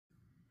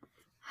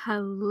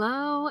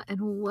Hello,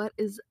 and what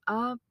is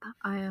up?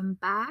 I am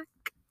back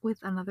with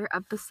another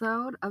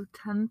episode of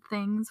 10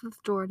 Things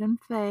with Jordan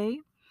Faye.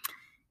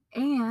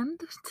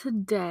 And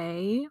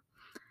today,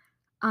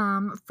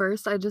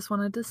 first I just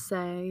wanted to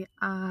say,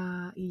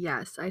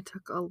 yes, I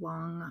took a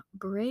long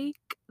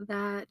break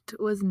that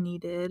was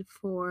needed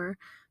for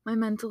my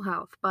mental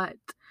health, but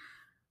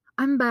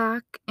I'm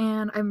back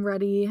and I'm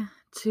ready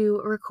to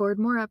record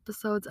more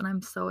episodes, and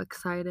I'm so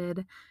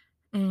excited.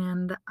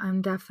 And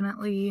I'm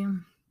definitely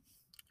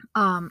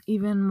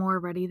even more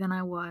ready than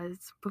I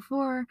was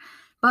before,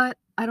 but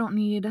I don't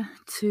need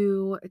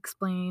to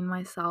explain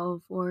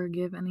myself or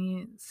give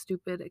any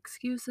stupid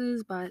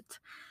excuses, but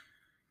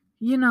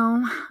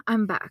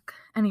I'm back.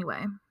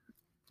 Anyway,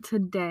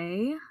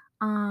 today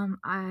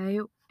I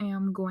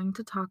am going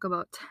to talk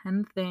about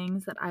 10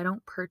 things that I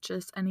don't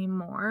purchase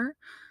anymore.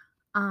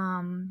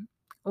 Um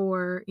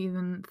or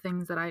even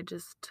things that I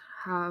just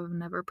have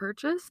never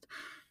purchased.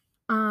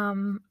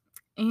 Um,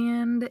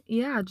 and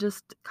yeah,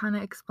 just kind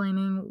of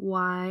explaining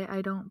why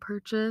I don't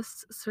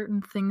purchase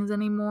certain things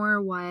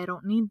anymore, why I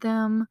don't need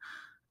them,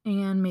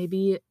 and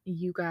maybe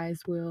you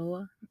guys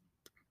will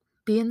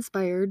be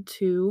inspired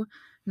to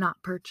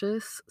not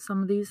purchase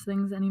some of these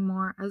things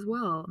anymore as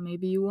well.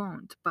 Maybe you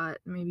won't, but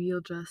maybe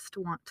you'll just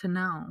want to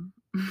know.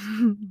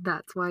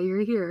 That's why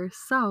you're here.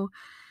 So,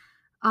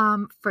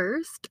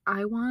 first,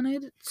 I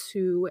wanted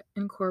to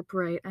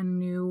incorporate a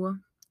new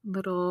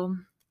little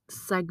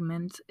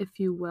segment, if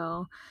you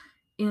will,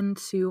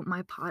 into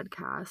my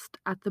podcast.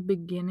 At the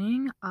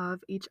beginning of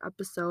each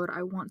episode,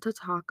 I want to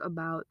talk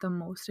about the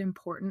most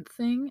important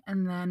thing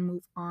and then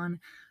move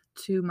on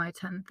to my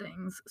 10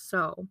 things.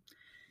 So,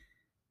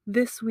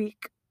 this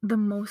week, the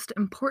most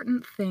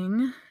important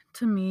thing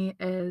to me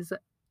is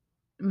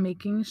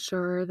making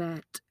sure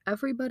that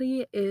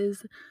everybody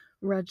is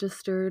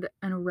registered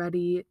and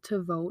ready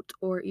to vote,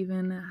 or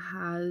even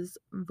has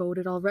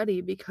voted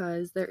already,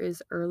 because there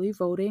is early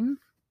voting.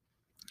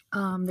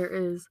 There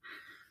is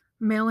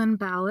mail-in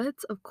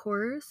ballots, of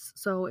course.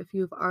 So if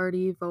you've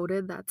already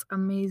voted, that's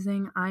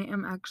amazing. I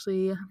am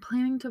actually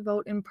planning to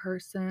vote in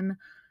person,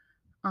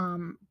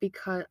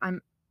 because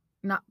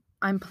not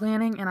I'm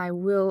planning and I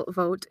will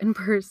vote in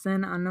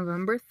person on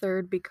November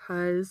 3rd,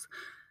 because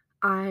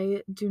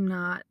I do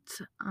not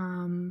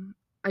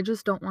I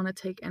just don't want to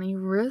take any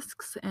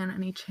risks and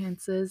any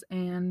chances,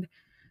 and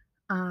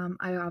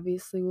I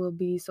obviously will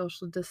be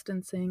social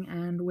distancing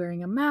and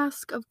wearing a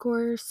mask, of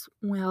course,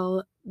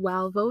 while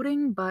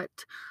voting,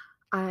 but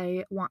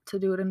I want to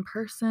do it in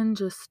person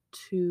just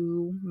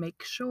to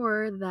make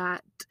sure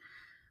that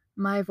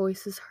my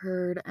voice is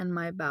heard and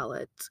my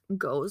ballot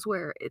goes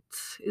where it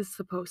is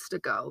supposed to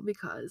go,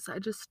 because I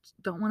just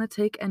don't want to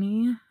take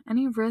any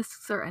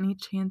risks or any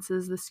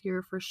chances this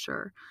year for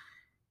sure.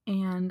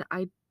 And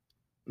I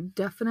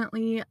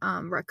definitely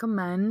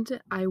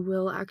recommend. I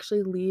will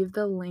actually leave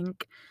the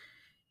link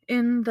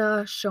in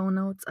the show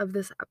notes of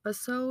this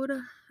episode,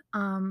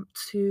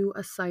 to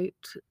a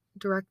site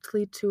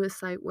directly to a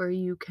site where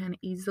you can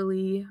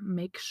easily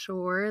make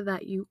sure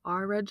that you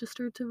are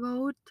registered to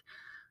vote.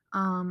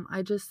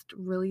 I just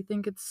really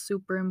think it's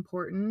super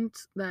important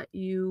that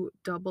you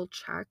double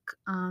check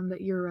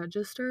that you're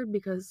registered,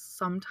 because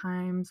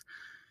sometimes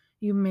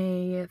you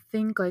may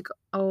think like,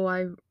 oh,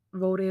 I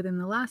voted in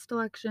the last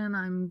election,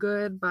 I'm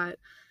good, but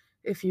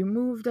if you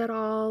moved at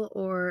all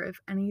or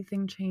if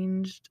anything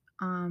changed,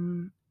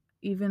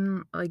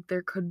 even like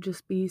there could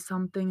just be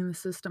something in the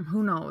system,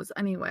 who knows.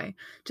 Anyway,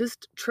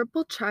 just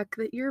triple check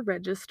that you're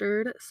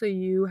registered so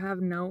you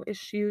have no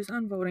issues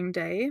on voting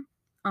day,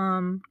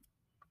 um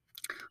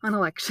on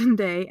election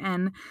day,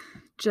 and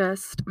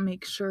just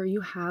make sure you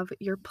have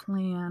your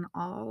plan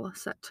all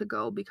set to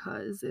go,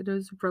 because it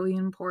is really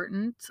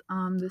important.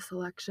 This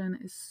election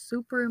is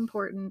super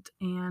important,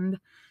 and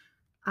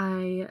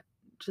I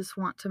just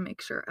want to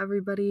make sure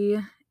everybody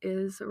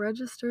is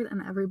registered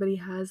and everybody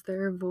has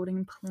their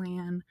voting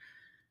plan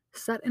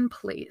set in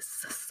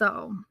place.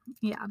 So,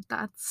 yeah,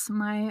 that's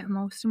my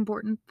most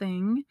important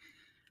thing.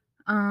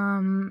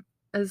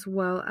 As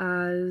well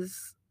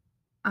as,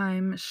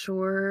 I'm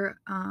sure,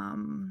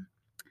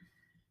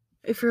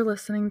 if you're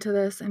listening to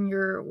this and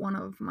you're one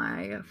of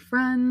my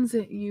friends,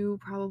 you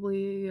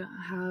probably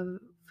have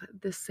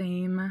the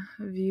same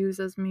views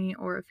as me,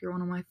 or if you're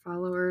one of my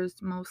followers,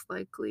 most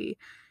likely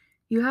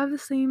you have the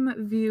same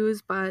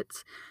views,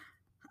 but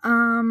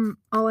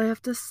all I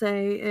have to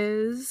say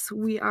is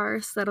we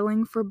are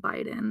settling for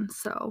Biden.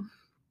 So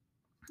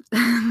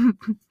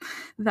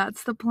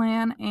that's the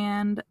plan,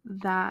 and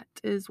that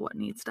is what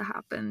needs to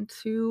happen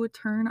to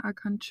turn our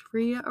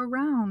country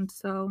around.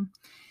 So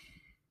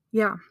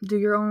yeah, do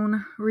your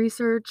own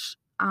research,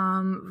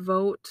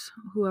 vote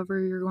whoever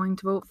you're going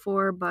to vote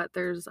for, but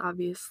there's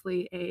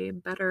obviously a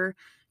better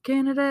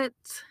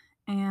candidate,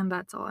 and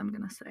that's all I'm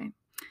gonna say.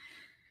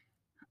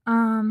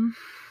 Um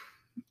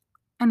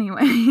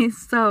Anyway,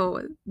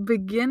 so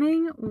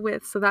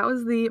that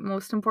was the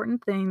most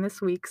important thing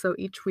this week. So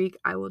each week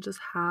I will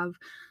just have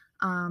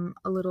a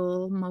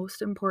little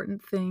most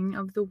important thing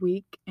of the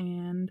week,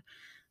 and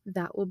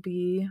that will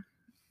be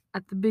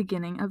at the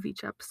beginning of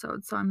each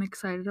episode, so I'm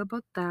excited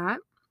about that.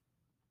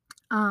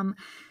 Um,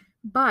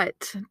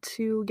 but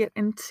to get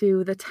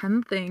into the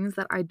 10 things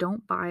that I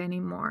don't buy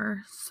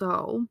anymore.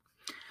 So,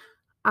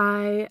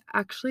 I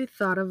actually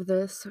thought of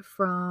this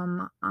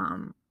from,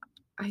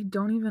 I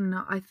don't even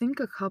know. I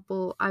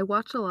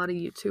watch a lot of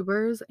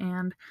YouTubers,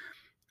 and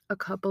a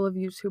couple of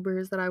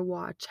YouTubers that I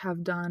watch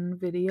have done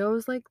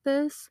videos like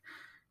this.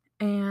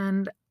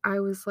 And I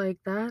was like,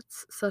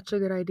 that's such a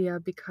good idea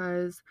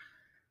because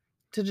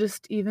to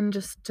just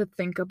to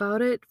think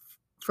about it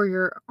for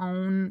your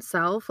own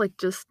self, like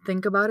just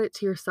think about it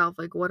to yourself.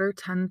 Like, what are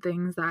 10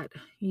 things that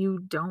you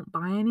don't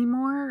buy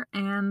anymore?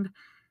 And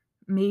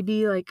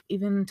maybe like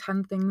even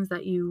 10 things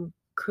that you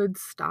could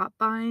stop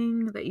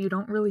buying that you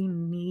don't really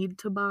need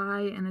to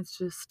buy. And it's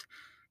just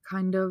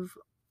kind of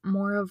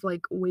more of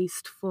like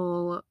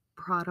wasteful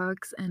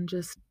products and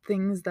just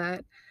things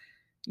that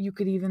you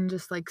could even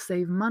just like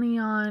save money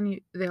on.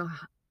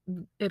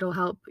 It'll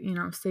help,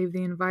 save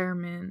the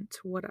environment,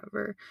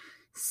 whatever.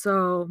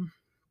 So,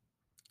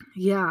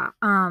 yeah,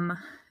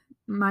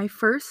 my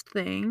first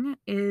thing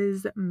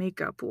is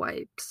makeup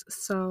wipes.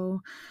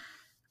 So,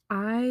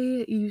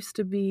 I used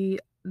to be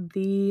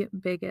the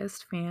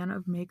biggest fan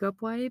of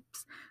makeup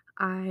wipes.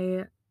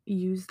 I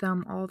use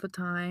them all the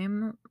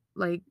time,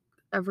 like,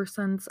 ever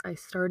since I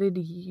started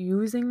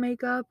using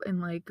makeup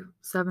in, like,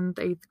 7th,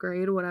 8th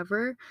grade,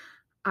 whatever.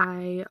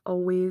 I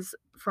always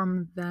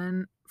from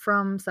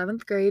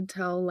 7th grade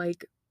till,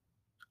 like,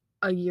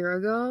 a year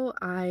ago,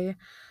 I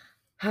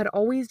had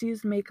always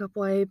used makeup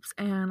wipes,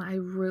 and I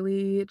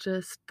really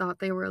just thought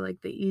they were,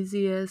 like, the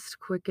easiest,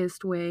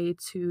 quickest way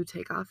to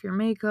take off your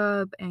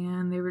makeup,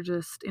 and they were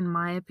just, in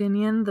my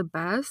opinion, the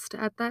best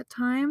at that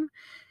time,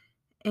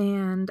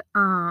 and,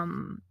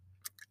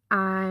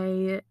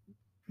 I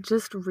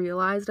just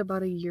realized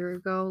about a year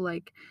ago,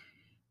 like,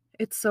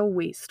 it's so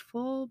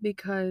wasteful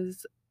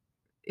because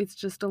it's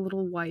just a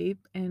little wipe,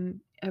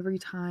 and every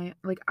time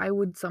like, I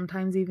would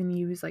sometimes even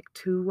use, like,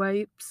 2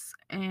 wipes,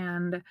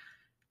 and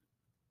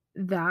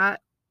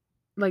that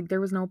like,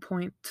 there was no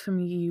point to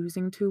me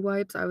using 2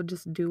 wipes, I would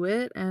just do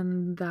it,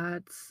 and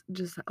that's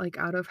just, like,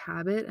 out of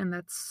habit, and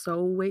that's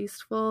so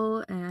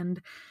wasteful,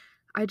 and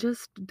I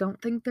just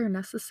don't think they're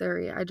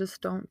necessary. I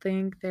just don't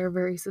think they're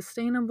very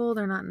sustainable,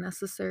 they're not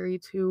necessary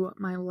to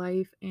my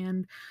life,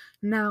 and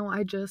now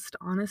I just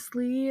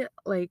honestly,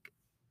 like,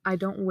 I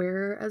don't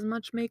wear as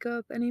much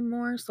makeup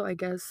anymore, so I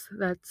guess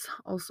that's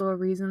also a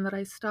reason that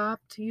I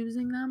stopped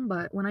using them,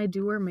 but when I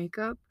do wear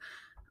makeup,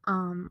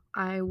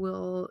 I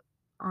will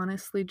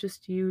honestly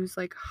just use,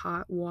 like,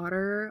 hot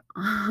water.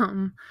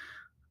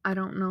 I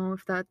don't know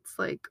if that's,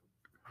 like,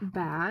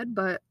 bad,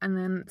 but and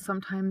then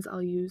sometimes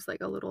I'll use,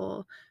 like, a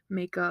little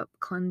makeup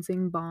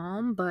cleansing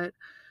balm, but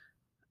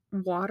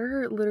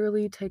water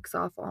literally takes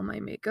off all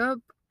my makeup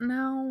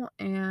now,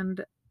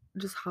 and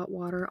just hot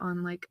water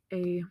on, like,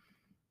 a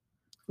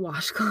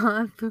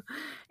washcloth,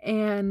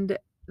 and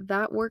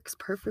that works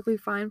perfectly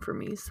fine for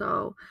me,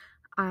 so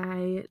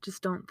I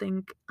just don't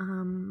think,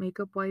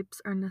 makeup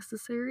wipes are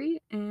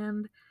necessary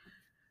and,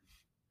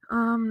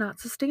 not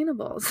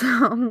sustainable,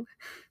 so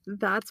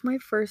that's my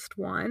first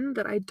one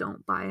that I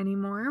don't buy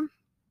anymore.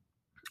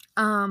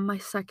 My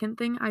second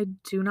thing I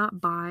do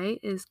not buy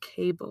is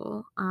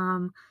cable.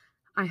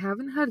 I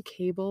haven't had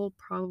cable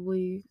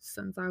probably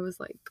since I was,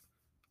 like,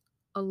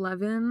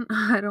 11,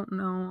 I don't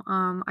know.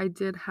 I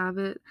did have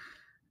it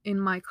in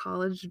my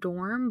college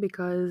dorm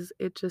because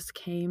it just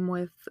came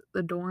with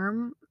the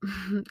dorm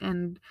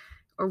and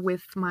or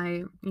with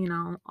my,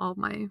 all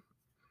my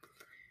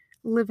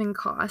living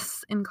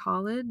costs in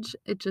college.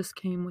 It just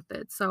came with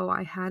it. So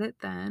I had it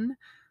then,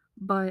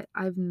 but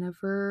I've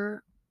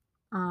never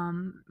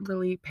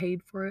really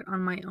paid for it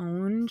on my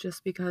own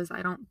just because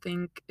I don't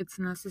think it's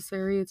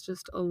necessary. It's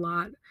just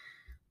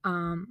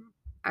um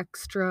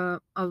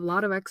a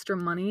lot of extra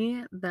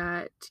money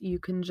that you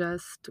can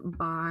just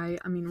buy.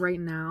 I mean, right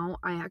now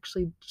I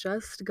actually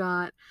just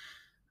got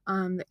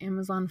the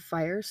Amazon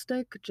Fire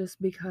Stick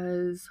just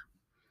because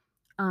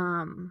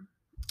um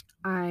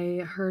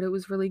I heard it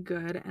was really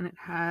good, and it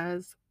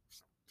has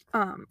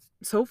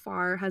so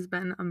far has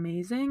been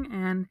amazing,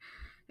 and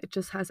it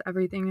just has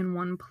everything in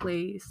one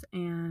place,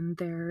 and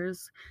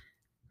there's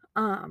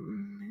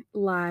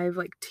live,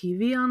 like,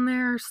 TV on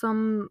there,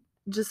 some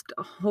just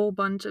a whole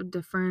bunch of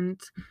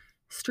different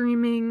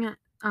streaming,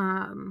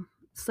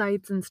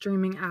 sites and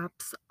streaming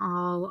apps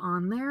all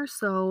on there,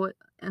 so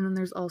and then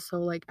there's also,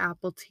 like,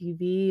 Apple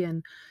TV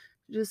and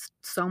just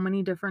so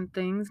many different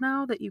things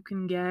now that you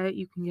can get.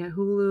 You can get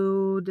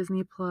Hulu,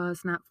 Disney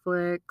Plus,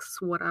 Netflix,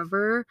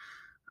 whatever.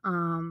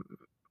 Um,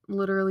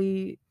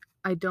 literally,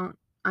 I don't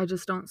I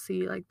just don't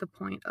see, like, the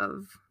point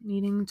of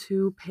needing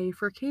to pay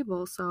for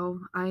cable,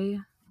 so I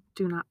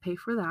do not pay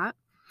for that.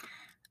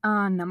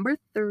 Number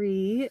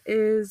 3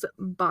 is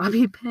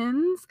bobby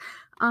pins.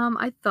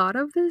 I thought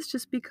of this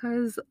just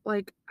because,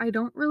 like, I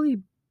don't really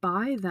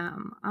buy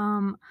them.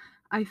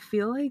 I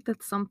feel like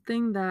that's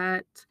something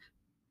that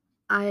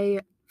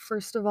I,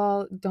 first of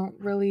all, don't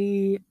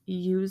really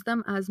use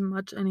them as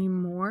much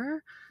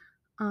anymore.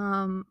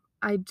 Um,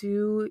 I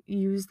do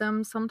use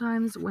them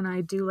sometimes when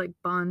I do, like,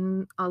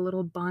 a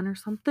little bun or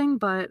something,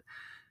 but,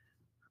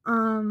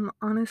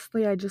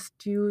 honestly, I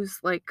just use,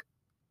 like,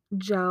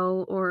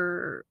 gel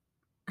or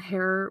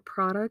hair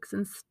products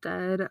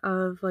instead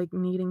of, like,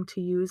 needing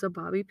to use a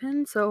bobby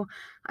pin, so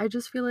I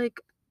just feel like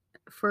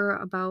for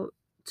about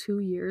 2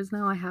 years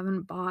now, I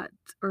haven't bought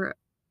or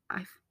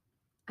I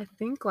I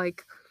think,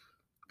 like,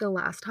 the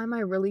last time I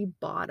really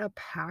bought a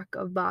pack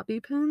of bobby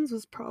pins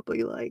was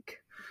probably, like,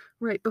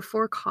 right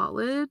before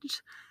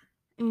college,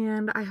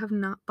 and I have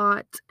not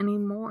bought any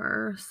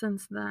more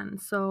since then,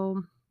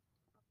 so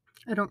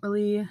I don't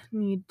really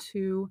need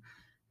to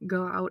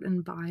go out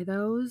and buy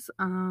those,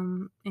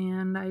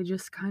 and I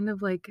just kind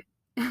of, like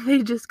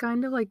they just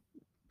kind of, like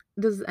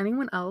does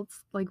anyone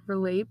else, like,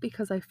 relate?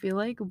 Because I feel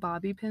like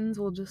bobby pins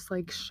will just,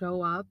 like,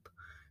 show up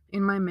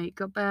in my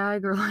makeup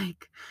bag or,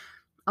 like,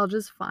 I'll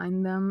just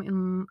find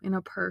them in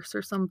a purse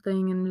or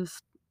something and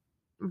just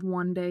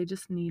one day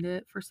just need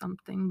it for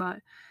something, but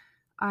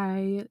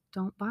I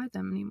don't buy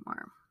them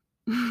anymore.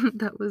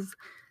 That was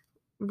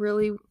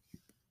really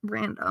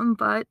random,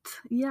 but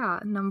yeah,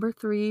 number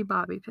 3,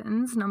 bobby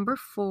pins. Number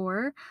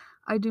 4,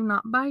 I do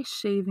not buy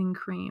shaving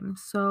cream.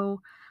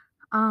 So,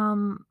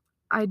 um,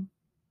 I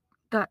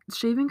that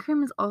shaving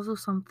cream is also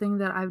something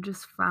that I've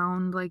just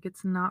found, like,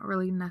 it's not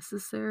really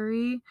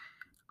necessary.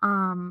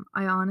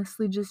 I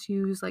honestly just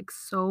use, like,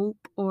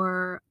 soap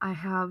or I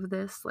have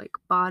this, like,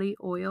 body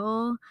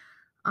oil,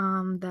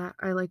 that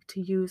I like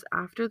to use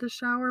after the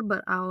shower,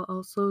 but I'll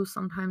also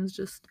sometimes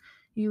just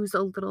use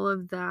a little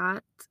of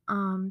that,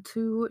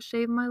 to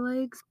shave my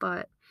legs,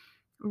 but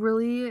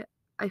really,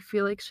 I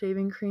feel like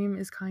shaving cream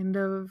is kind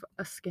of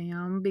a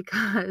scam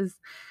because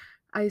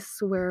I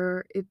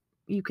swear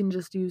you can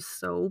just use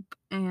soap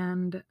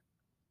and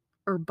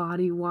or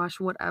body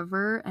wash,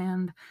 whatever,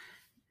 and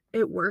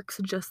it works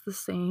just the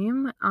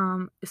same,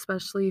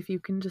 especially if you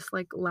can just,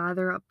 like,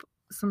 lather up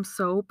some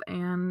soap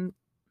and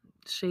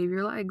shave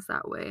your legs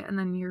that way, and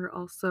then you're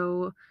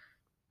also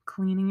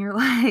cleaning your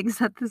legs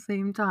at the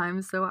same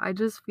time, so I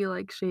just feel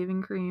like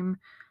shaving cream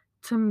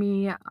to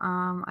me,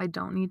 I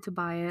don't need to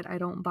buy it, I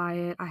don't buy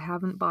it, I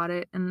haven't bought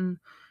it in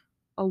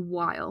a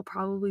while,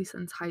 probably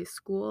since high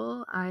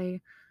school.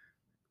 I,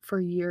 for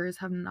years,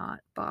 have not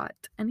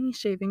bought any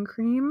shaving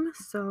cream,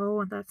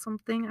 so that's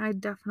something I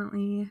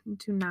definitely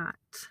do not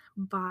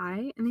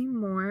buy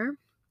anymore.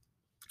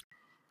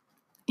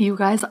 You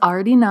guys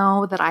already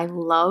know that I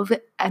love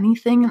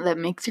anything that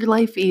makes your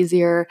life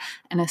easier,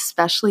 and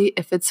especially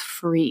if it's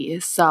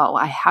free. So,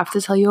 I have to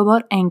tell you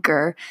about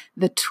Anchor,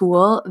 the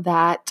tool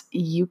that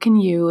you can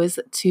use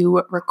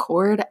to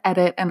record,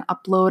 edit, and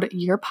upload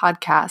your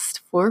podcast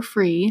for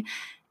free.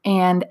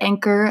 And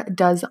Anchor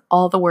does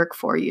all the work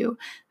for you.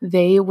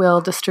 They will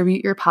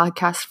distribute your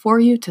podcast for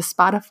you to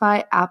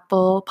Spotify,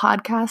 Apple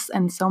Podcasts,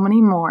 and so many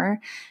more.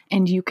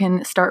 And you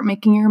can start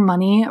making your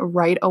money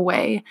right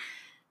away.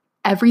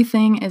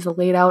 Everything is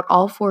laid out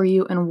all for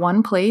you in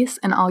one place,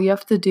 and all you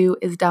have to do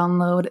is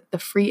download the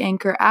free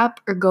Anchor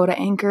app or go to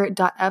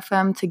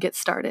anchor.fm to get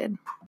started.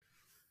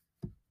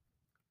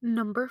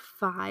 Number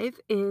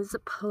 5 is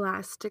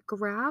plastic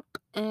wrap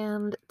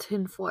and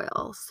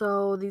tinfoil.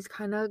 So these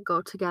kind of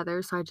go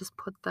together, so I just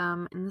put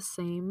them in the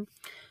same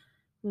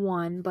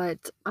one,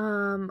 but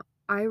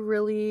I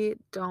really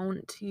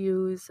don't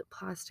use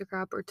plastic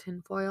wrap or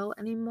tinfoil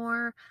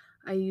anymore.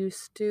 I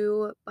used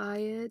to buy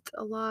it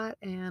a lot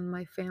and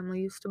my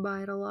family used to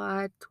buy it a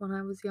lot when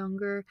I was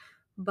younger,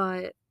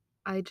 but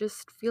I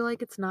just feel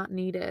like it's not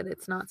needed.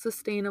 It's not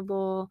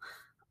sustainable.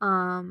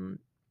 Um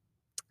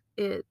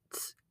it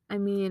I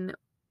mean,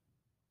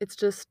 it's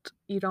just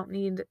you don't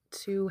need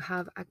to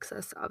have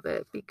excess of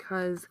it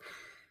because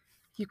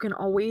you can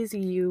always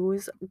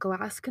use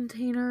glass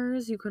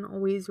containers, you can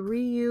always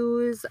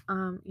reuse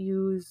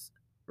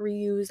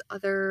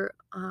other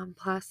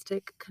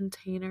plastic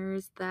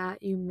containers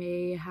that you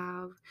may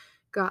have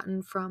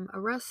gotten from a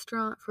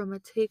restaurant, from a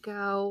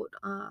takeout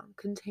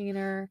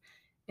container,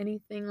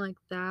 anything like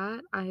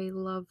that. I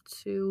love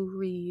to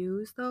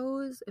reuse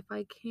those if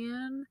I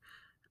can,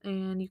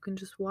 and you can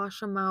just wash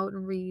them out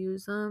and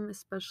reuse them,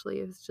 especially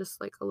if it's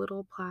just like a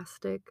little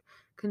plastic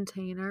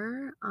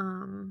container.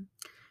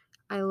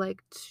 I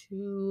like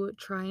to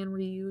try and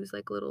reuse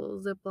like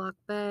little Ziploc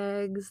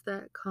bags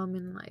that come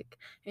in like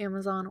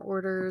Amazon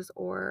orders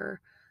or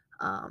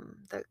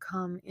that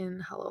come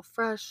in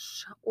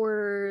HelloFresh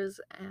orders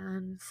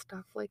and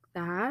stuff like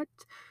that.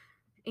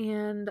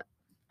 And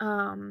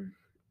um,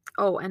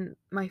 oh, and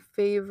my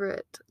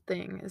favorite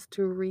thing is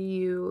to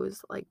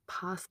reuse like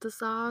pasta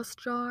sauce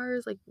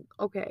jars. Like,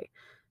 okay,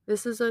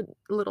 this is a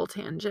little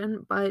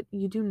tangent, but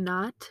you do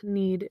not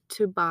need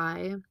to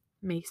buy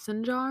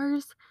mason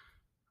jars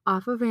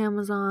off of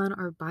Amazon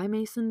or buy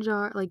mason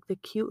jar, like the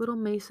cute little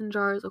mason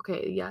jars.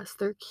 Okay, yes,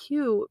 they're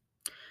cute.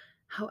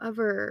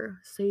 However,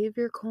 save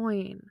your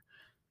coin.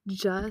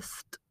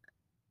 Just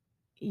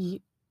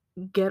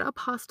get a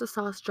pasta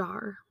sauce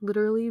jar.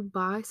 Literally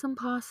buy some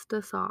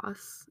pasta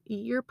sauce.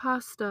 Eat your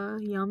pasta.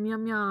 Yum,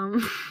 yum,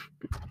 yum.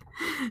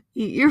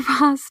 Eat your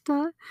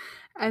pasta.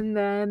 And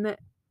then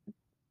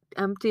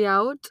empty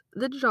out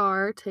the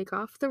jar, take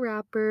off the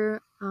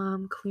wrapper,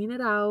 clean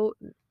it out,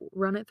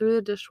 run it through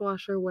the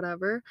dishwasher,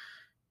 whatever.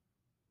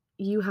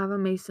 You have a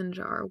mason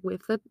jar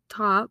with a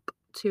top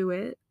to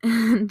it,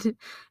 and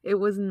it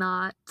was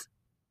not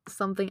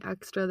something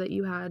extra that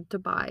you had to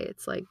buy.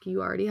 It's like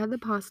you already had the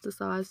pasta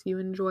sauce, you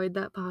enjoyed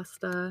that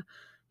pasta,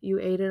 you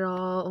ate it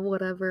all,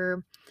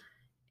 whatever,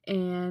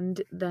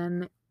 and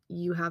then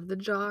you have the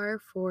jar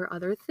for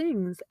other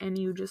things, and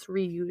you just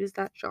reuse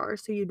that jar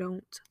so you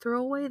don't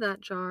throw away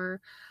that jar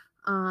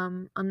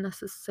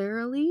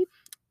unnecessarily,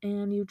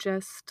 and you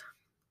just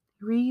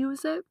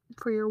reuse it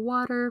for your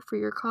water, for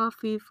your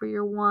coffee, for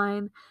your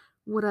wine,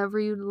 whatever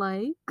you'd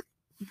like.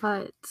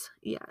 But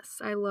yes,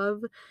 I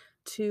love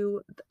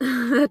to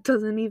that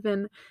doesn't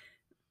even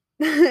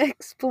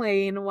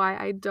explain why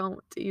I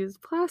don't use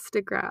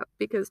plastic wrap,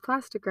 because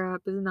plastic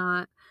wrap is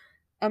not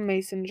a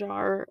mason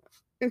jar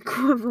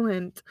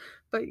equivalent,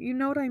 but you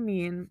know what I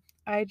mean.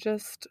 I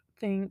just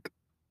think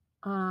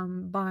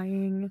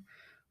buying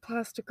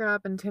plastic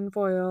wrap and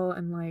tinfoil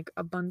and like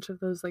a bunch of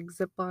those like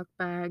Ziploc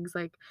bags,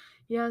 like,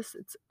 yes,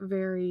 it's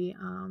very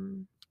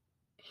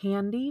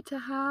handy to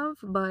have,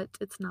 but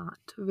it's not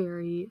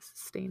very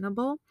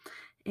sustainable.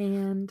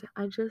 And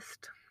I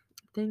just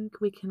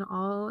think we can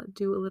all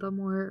do a little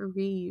more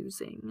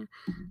reusing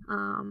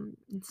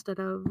instead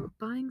of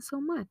buying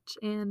so much,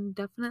 and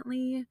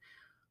definitely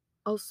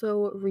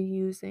also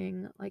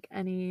reusing like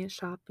any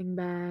shopping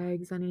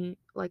bags, any,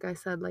 like I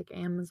said, like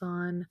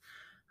Amazon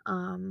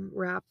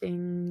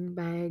wrapping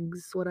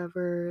bags,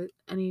 whatever,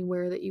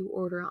 anywhere that you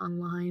order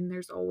online,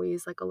 there's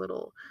always like a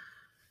little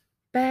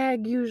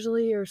bag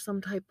usually, or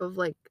some type of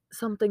like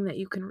something that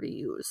you can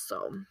reuse.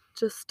 So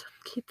just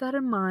keep that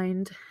in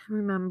mind.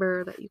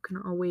 Remember that you can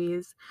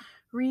always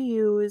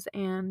reuse,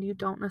 and you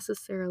don't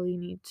necessarily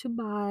need to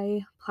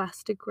buy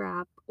plastic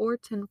wrap or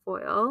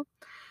tinfoil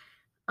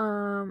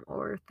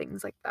or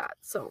things like that.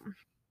 So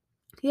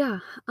yeah,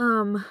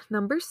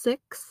 number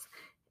 6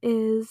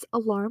 is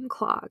alarm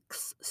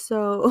clocks.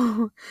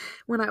 So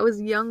when I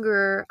was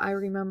younger, I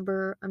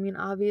remember, I mean,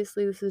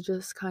 obviously this is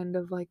just kind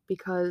of like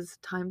because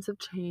times have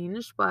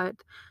changed, but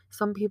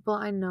some people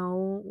I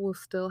know will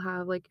still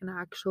have like an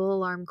actual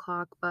alarm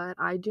clock, but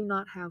I do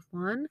not have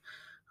one.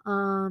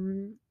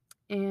 Um,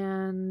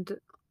 and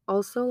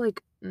also,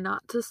 like,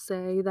 not to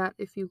say that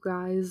if you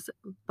guys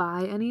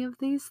buy any of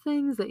these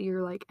things that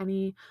you're like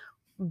any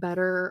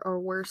better or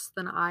worse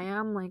than I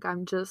am. Like,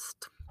 I'm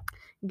just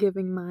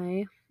giving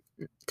my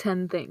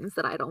 10 things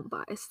that I don't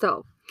buy.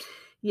 So,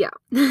 yeah.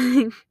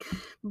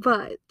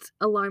 But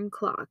alarm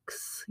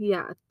clocks,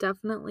 yeah,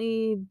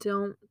 definitely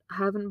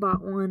haven't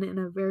bought one in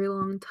a very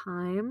long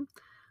time.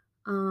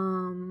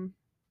 Um,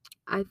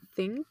 I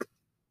think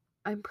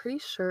I'm pretty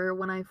sure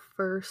when I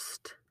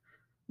first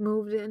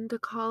moved into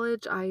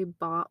college, I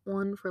bought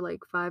one for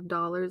like $5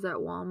 at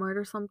Walmart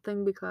or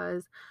something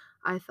because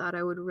I thought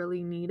I would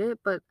really need it,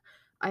 but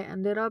I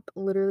ended up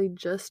literally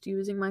just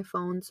using my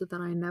phone, so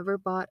then I never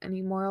bought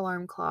any more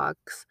alarm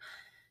clocks,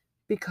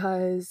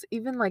 because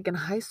even like in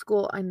high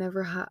school, I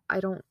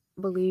don't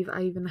believe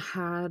I even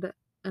had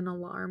an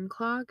alarm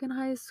clock in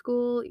high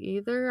school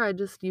either. I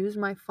just used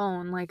my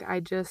phone. Like, I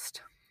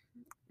just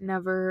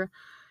never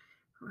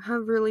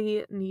have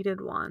really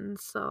needed one.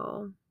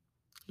 So,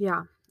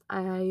 yeah,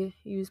 I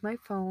use my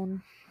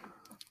phone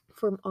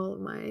for all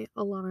of my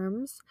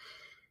alarms.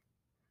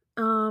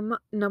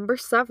 Number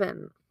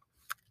 7,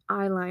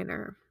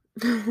 eyeliner.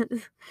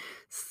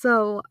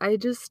 So I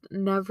just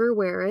never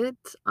wear it.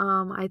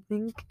 I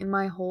think in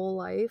my whole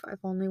life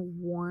I've only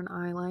worn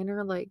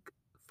eyeliner like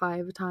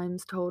 5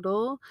 times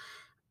total.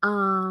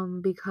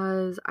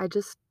 Because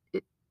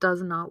it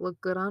does not look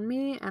good on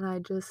me, and I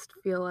just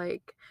feel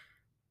like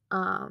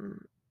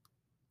um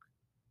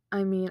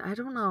I mean, I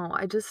don't know.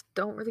 I just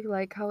don't really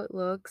like how it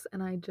looks,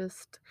 and I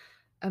just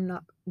am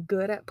not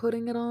good at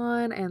putting it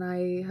on, and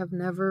I have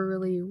never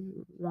really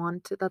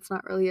wanted that's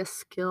not really a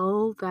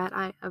skill that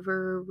I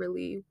ever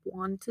really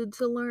wanted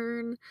to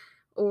learn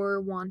or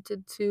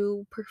wanted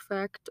to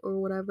perfect or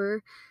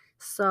whatever.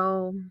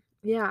 So,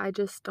 yeah, I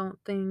just don't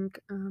think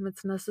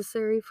it's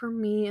necessary for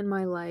me in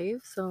my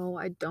life, so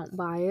I don't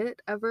buy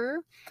it ever.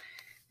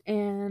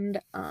 And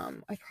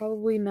I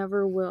probably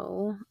never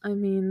will. I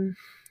mean,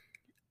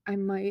 I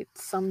might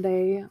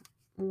someday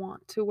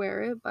want to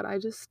wear it, but I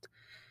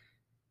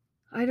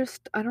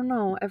don't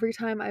know, every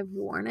time I've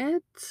worn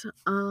it,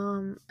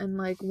 and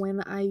like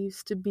when I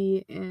used to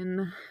be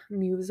in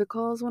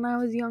musicals when I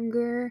was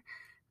younger,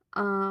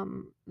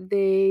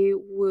 they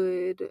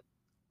would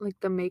like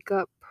the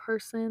makeup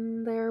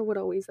person there would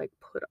always like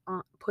put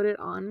it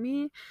on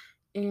me,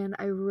 and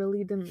I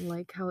really didn't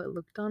like how it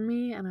looked on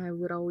me, and I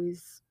would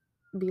always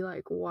be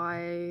like,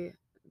 why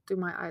do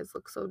my eyes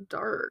look so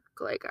dark?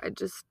 Like, I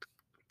just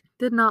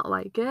did not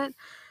like it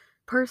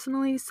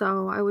personally,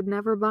 so I would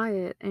never buy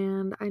it,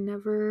 and I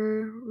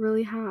never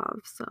really have.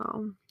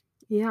 So,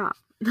 yeah.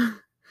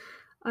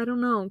 I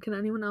don't know. Can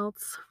anyone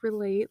else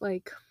relate?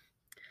 Like,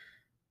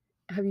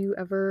 have you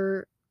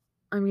ever,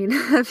 I mean,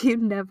 have you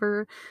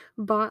never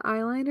bought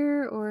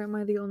eyeliner, or am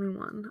I the only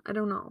one? I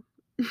don't know.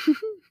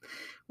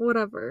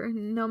 Whatever.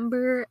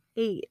 Number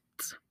 8.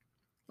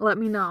 Let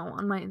me know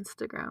on my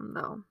Instagram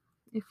though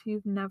if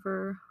you've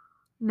never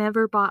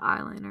bought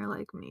eyeliner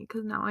like me,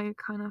 because now I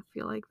kind of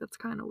feel like that's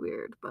kind of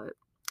weird, but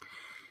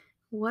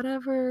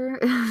whatever.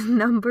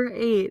 Number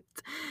 8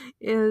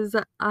 is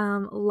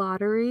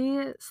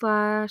lottery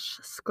slash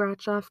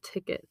scratch off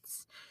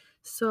tickets.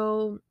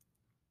 So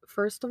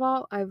first of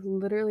all, I've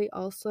literally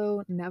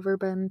also never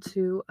been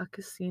to a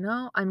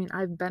casino. I mean,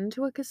 I've been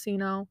to a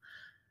casino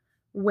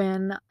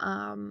when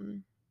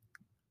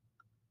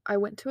I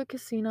went to a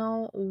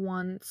casino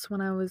once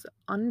when I was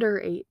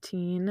under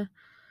 18.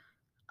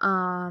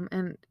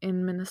 And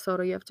in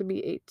Minnesota you have to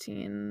be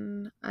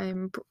 18.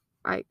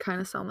 I kind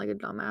of sound like a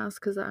dumbass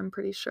cuz I'm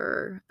pretty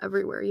sure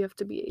everywhere you have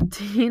to be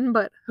 18,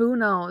 but who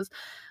knows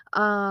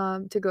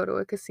to go to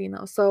a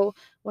casino. So,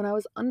 when I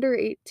was under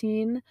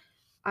 18,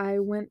 I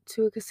went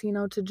to a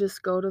casino to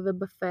just go to the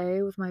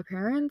buffet with my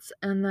parents,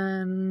 and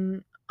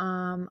then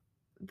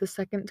the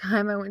second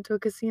time I went to a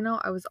casino,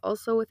 I was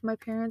also with my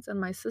parents and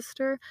my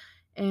sister,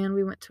 and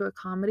we went to a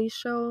comedy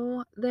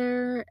show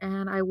there,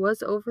 and I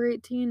was over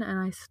 18 and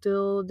I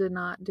still did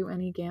not do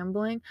any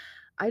gambling.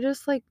 I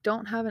just like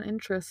don't have an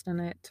interest in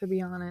it, to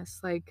be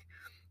honest. Like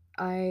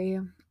I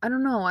I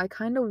don't know, I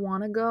kind of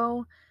want to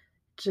go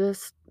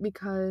just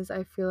because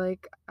I feel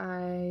like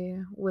I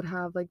would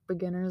have like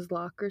beginner's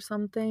luck or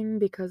something,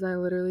 because I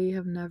literally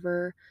have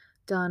never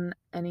done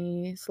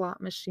any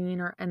slot machine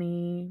or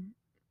any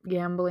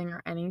gambling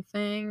or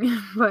anything.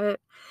 But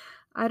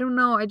I don't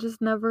know, I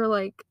just never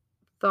like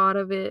thought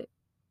of it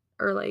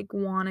or like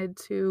wanted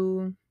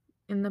to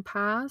in the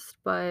past,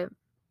 but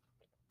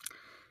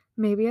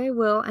maybe I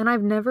will. And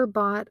I've never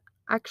bought,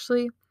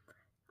 actually,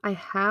 I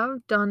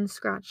have done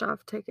scratch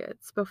off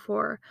tickets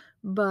before,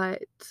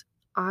 but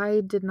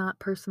I did not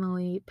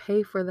personally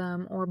pay for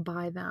them or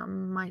buy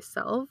them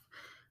myself.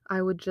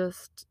 I would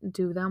just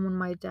do them when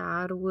my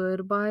dad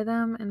would buy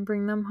them and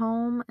bring them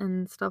home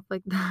and stuff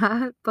like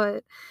that.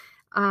 But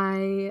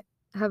I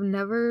have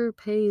never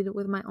paid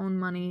with my own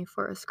money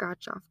for a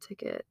scratch off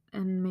ticket.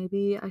 And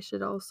maybe I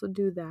should also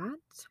do that,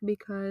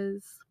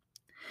 because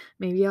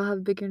maybe I'll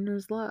have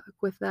beginner's luck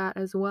with that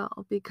as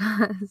well.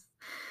 Because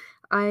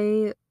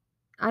I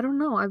I don't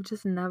know, I've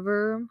just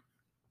never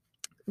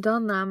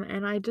done them,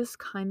 and I just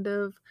kind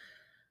of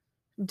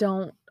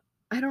don't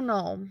I don't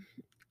know.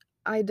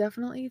 I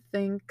definitely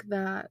think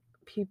that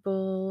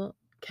people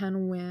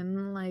can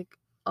win like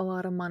a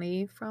lot of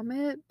money from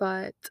it,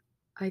 but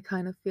I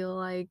kind of feel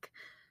like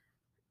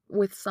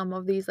with some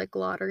of these like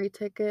lottery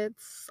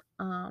tickets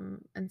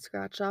and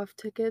scratch off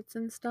tickets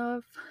and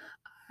stuff,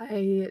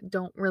 I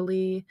don't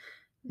really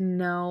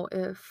know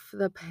if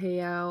the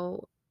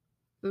payout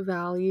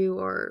value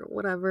or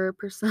whatever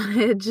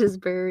percentage is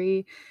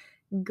very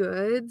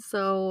good.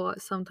 So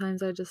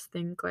sometimes I just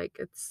think like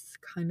it's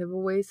kind of a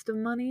waste of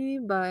money,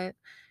 but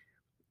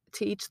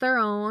to each their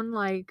own,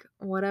 like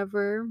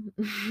whatever,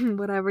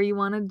 whatever you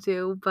want to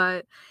do.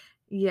 But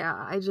yeah,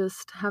 I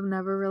just have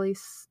never really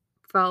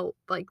felt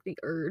like the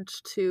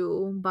urge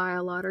to buy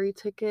a lottery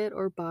ticket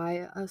or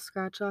buy a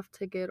scratch off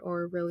ticket,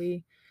 or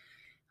really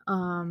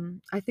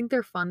I think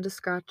they're fun to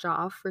scratch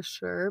off for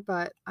sure,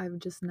 but I've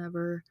just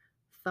never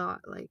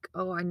thought like,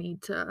 oh, I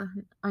need to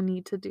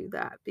do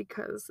that,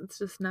 because it's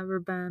just never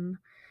been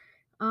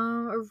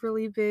a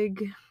really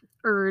big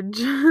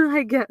urge,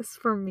 I guess,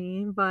 for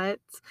me.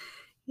 But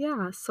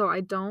yeah, so I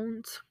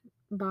don't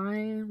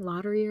buy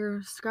lottery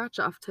or scratch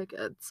off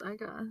tickets, I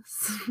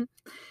guess.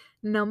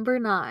 Number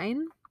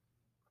 9,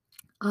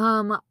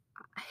 um,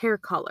 hair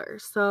color.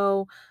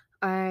 So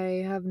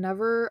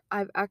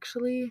I've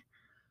actually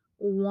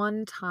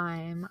one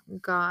time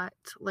got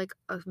like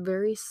a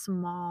very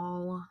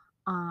small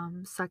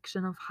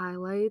section of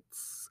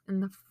highlights in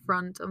the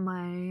front of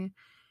my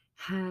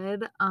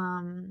head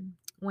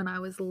when I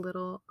was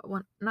little,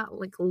 when not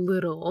like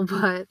little,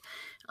 but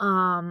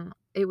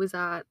it was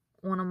at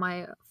one of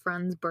my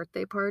friend's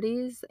birthday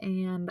parties,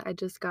 and I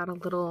just got a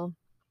little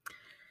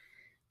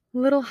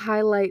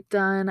highlight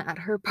done at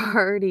her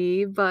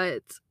party.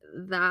 But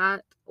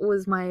that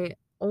was my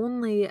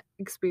only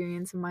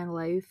experience in my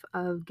life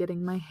of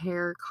getting my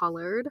hair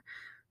colored.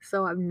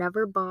 So I've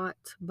never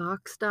bought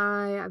box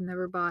dye, I've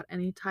never bought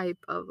any type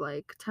of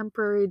like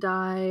temporary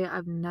dye,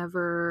 I've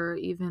never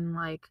even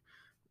like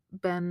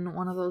been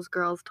one of those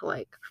girls to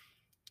like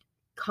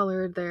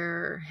color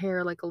their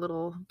hair like a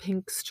little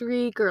pink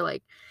streak or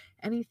like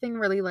anything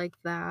really like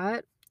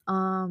that.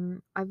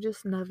 I've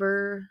just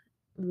never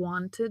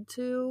wanted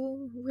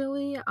to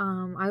really.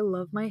 I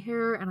love my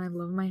hair and I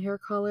love my hair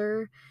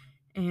color,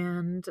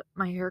 and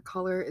my hair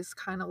color is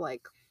kind of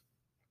like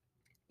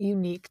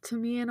unique to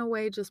me in a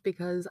way, just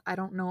because I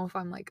don't know if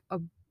I'm like a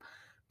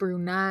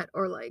brunette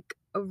or like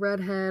a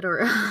redhead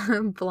or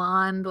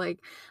blonde. Like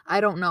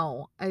I don't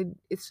know,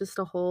 it's just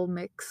a whole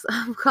mix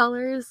of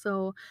colors.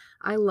 So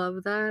I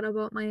love that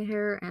about my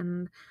hair,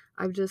 and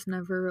I've just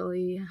never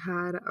really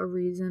had a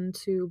reason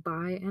to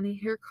buy any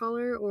hair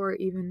color or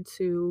even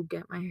to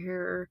get my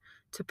hair,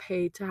 to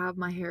pay to have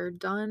my hair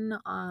done.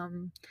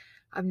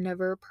 I've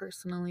never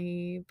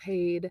personally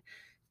paid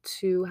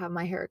to have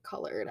my hair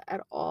colored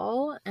at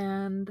all.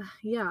 And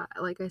yeah,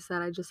 like I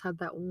said, I just had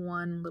that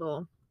one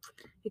little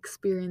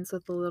experience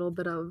with a little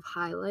bit of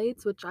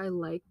highlights, which I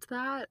liked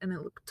that and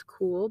it looked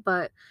cool,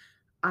 but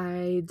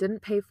I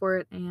didn't pay for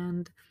it,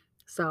 and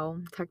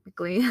so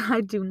technically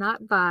I do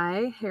not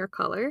buy hair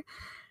color.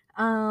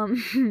 Yeah,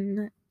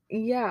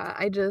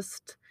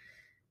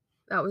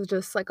 that was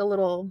just like a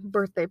little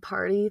birthday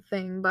party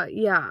thing, but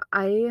yeah,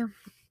 I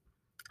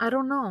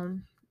don't know.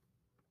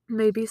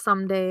 Maybe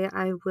someday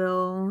I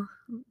will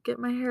get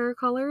my hair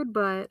colored,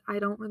 but I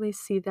don't really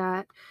see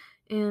that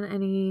in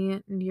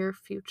any near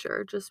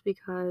future just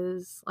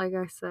because, like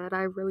I said,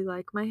 I really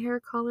like my hair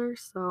color,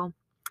 so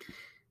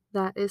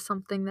that is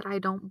something that I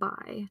don't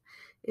buy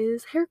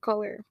is hair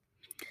color.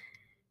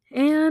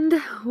 And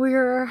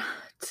we're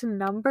to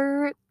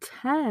number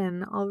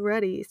 10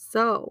 already.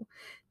 So,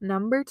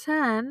 number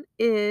 10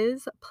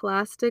 is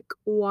plastic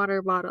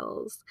water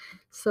bottles.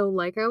 So,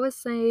 like I was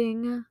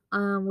saying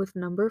with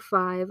number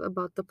 5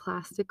 about the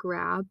plastic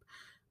wrap,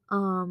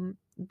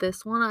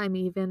 this one I'm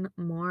even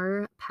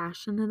more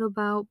passionate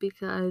about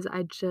because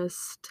I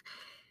just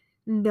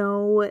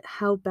know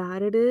how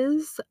bad it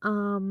is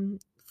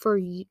for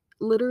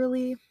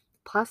literally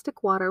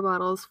plastic water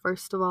bottles.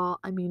 First of all,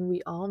 I mean,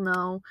 we all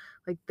know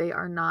like they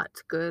are not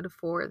good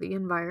for the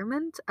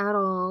environment at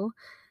all.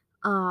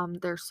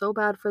 They're so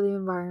bad for the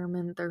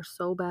environment, they're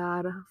so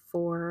bad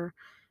for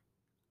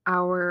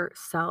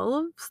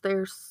ourselves,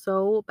 they're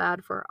so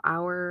bad for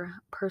our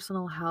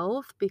personal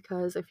health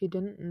because if you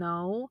didn't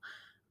know,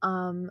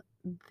 um,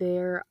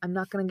 I'm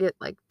not gonna get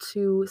like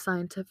too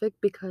scientific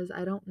because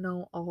I don't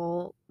know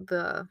all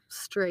the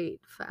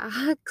straight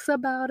facts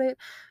about it,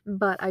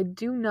 but I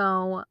do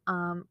know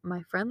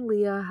my friend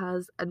Leah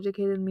has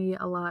educated me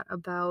a lot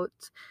about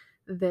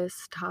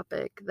this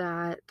topic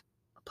that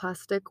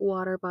plastic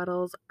water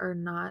bottles are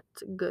not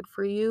good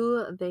for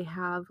you. They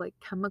have like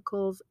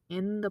chemicals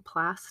in the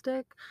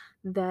plastic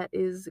that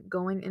is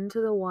going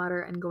into the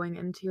water and going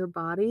into your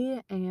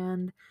body,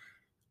 and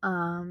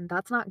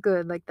that's not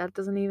good. Like that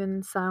doesn't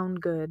even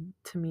sound good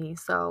to me.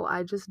 So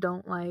I just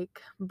don't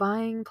like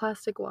buying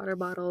plastic water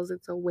bottles.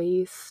 It's a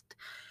waste.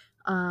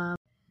 Um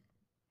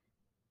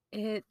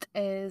it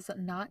is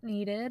not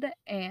needed,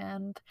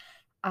 and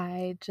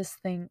I just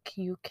think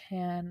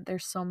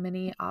there's so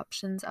many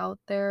options out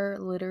there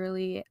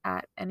literally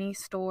at any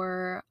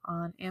store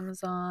on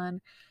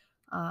Amazon,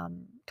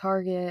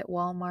 Target,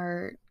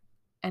 Walmart,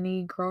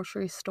 any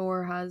grocery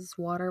store has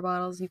water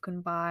bottles you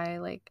can buy.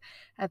 Like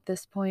at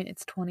this point,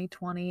 it's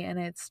 2020, and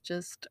it's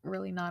just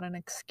really not an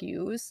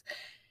excuse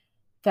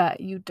that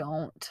you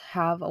don't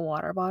have a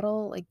water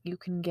bottle. Like you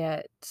can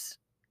get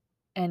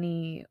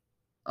any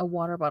a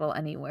water bottle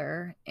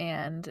anywhere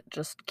and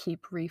just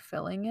keep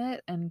refilling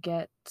it and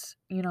get,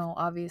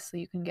 obviously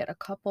you can get a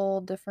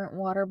couple different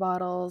water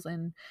bottles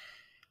and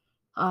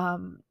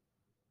um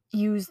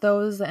use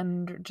those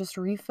and just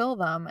refill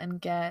them and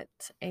get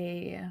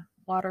a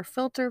water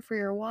filter for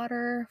your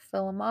water,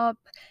 fill them up,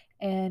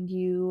 and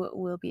you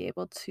will be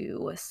able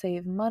to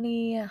save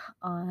money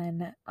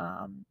on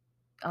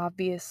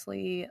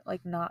obviously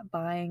like not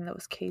buying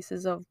those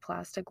cases of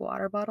plastic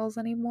water bottles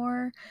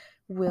anymore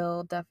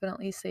will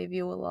definitely save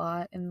you a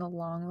lot in the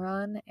long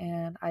run,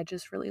 and I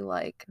just really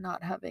like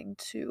not having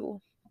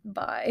to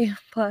buy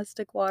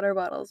plastic water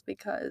bottles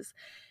because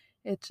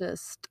it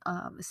just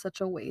is such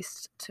a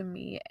waste to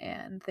me,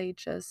 and they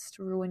just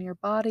ruin your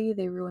body,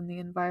 they ruin the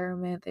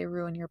environment, they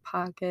ruin your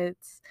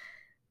pockets.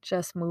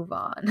 Just move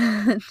on.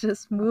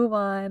 Just move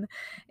on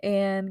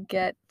and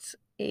get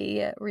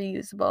a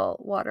reusable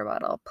water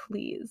bottle,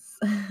 please.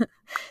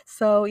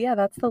 So, yeah,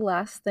 that's the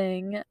last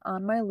thing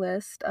on my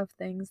list of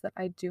things that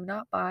I do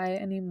not buy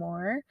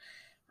anymore,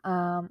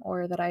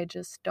 or that I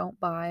just don't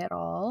buy at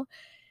all.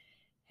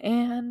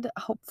 And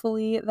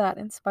hopefully that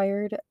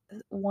inspired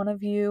one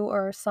of you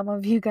or some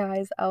of you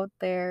guys out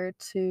there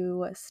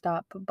to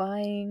stop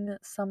buying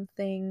some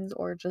things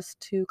or just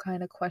to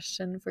kind of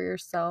question for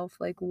yourself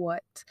like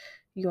what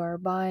you're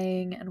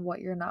buying and what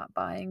you're not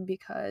buying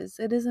because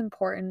it is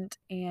important.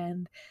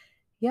 And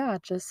yeah,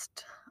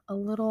 just a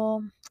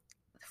little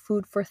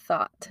food for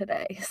thought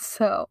today.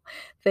 So,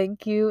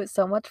 thank you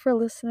so much for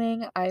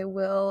listening. I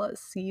will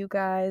see you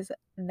guys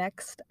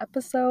next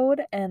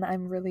episode, and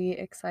I'm really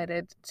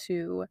excited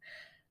to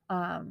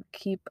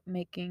keep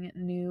making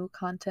new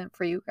content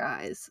for you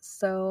guys.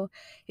 So,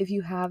 if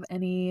you have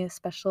any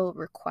special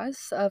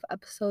requests of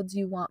episodes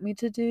you want me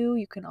to do,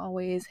 you can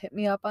always hit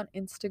me up on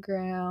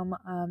Instagram,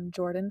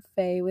 Jordan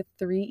Faye with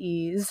 3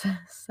 E's.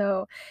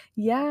 So,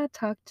 yeah,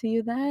 talk to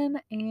you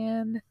then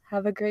and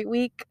have a great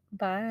week.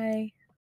 Bye.